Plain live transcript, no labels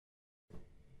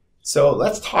So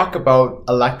let's talk about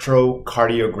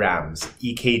electrocardiograms,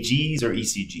 EKGs or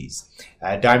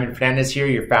ECGs. Diamond Fernandez here,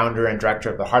 your founder and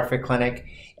director of the HeartFit Clinic.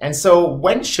 And so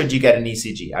when should you get an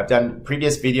ECG? I've done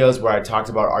previous videos where I talked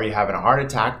about, are you having a heart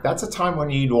attack? That's a time when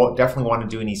you definitely want to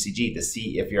do an ECG to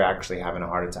see if you're actually having a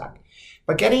heart attack.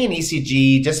 But getting an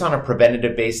ECG just on a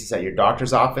preventative basis at your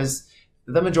doctor's office,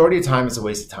 the majority of the time is a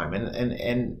waste of time.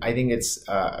 And I think it's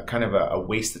kind of a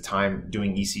waste of time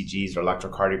doing ECGs or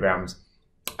electrocardiograms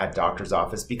at doctor's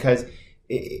office because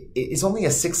it's only a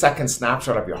 6-second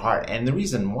snapshot of your heart. And the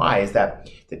reason why is that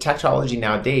the technology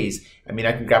nowadays, I mean,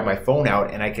 I can grab my phone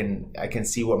out and I can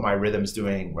see what my rhythm's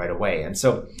doing right away. And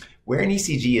so where an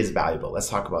ECG is valuable, let's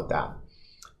talk about that.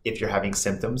 If you're having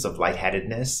symptoms of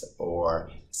lightheadedness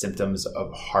or symptoms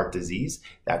of heart disease,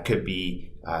 that could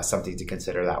be something to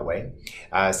consider that way.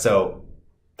 So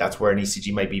that's where an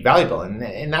ECG might be valuable. And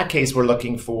in that case, we're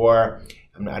looking for,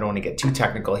 I don't want to get too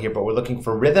technical here, but we're looking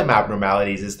for rhythm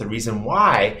abnormalities is the reason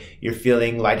why you're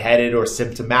feeling lightheaded or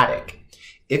symptomatic.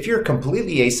 If you're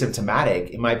completely asymptomatic,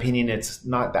 in my opinion, it's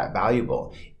not that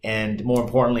valuable. And more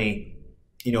importantly,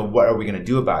 what are we going to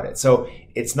do about it? So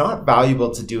it's not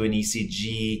valuable to do an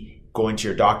ECG going to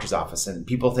your doctor's office. And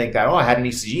people think that, oh, I had an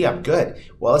ECG, I'm good.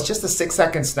 Well, it's just a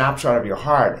 6-second snapshot of your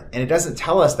heart, and it doesn't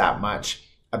tell us that much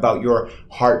about your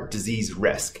heart disease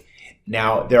risk.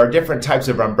 Now, there are different types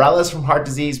of umbrellas from heart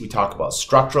disease. We talk about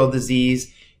structural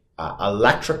disease,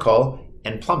 electrical,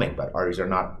 and plumbing, but arteries are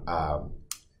not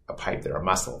a pipe, they're a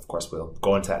muscle. Of course, we'll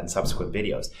go into that in subsequent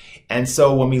videos. And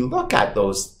so when we look at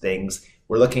those things,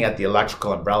 we're looking at the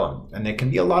electrical umbrella, and there can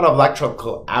be a lot of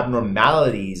electrical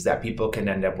abnormalities that people can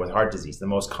end up with heart disease. The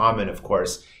most common, of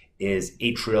course, is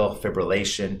atrial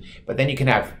fibrillation, but then you can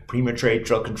have premature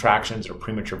atrial contractions or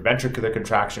premature ventricular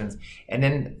contractions. And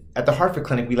then at the HeartFit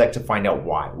Clinic, we like to find out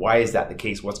why. Why is that the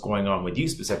case? What's going on with you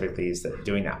specifically is that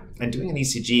doing that. And doing an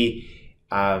ECG,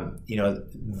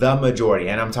 the majority,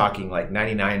 and I'm talking like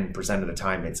 99% of the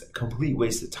time, it's a complete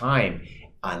waste of time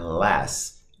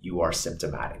unless you are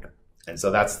symptomatic. And so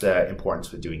that's the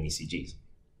importance with doing ECGs.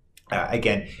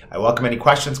 Again, I welcome any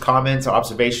questions, comments, or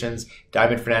observations.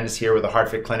 Diamond Fernandez here with the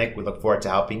HeartFit Clinic. We look forward to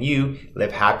helping you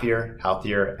live happier,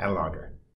 healthier, and longer.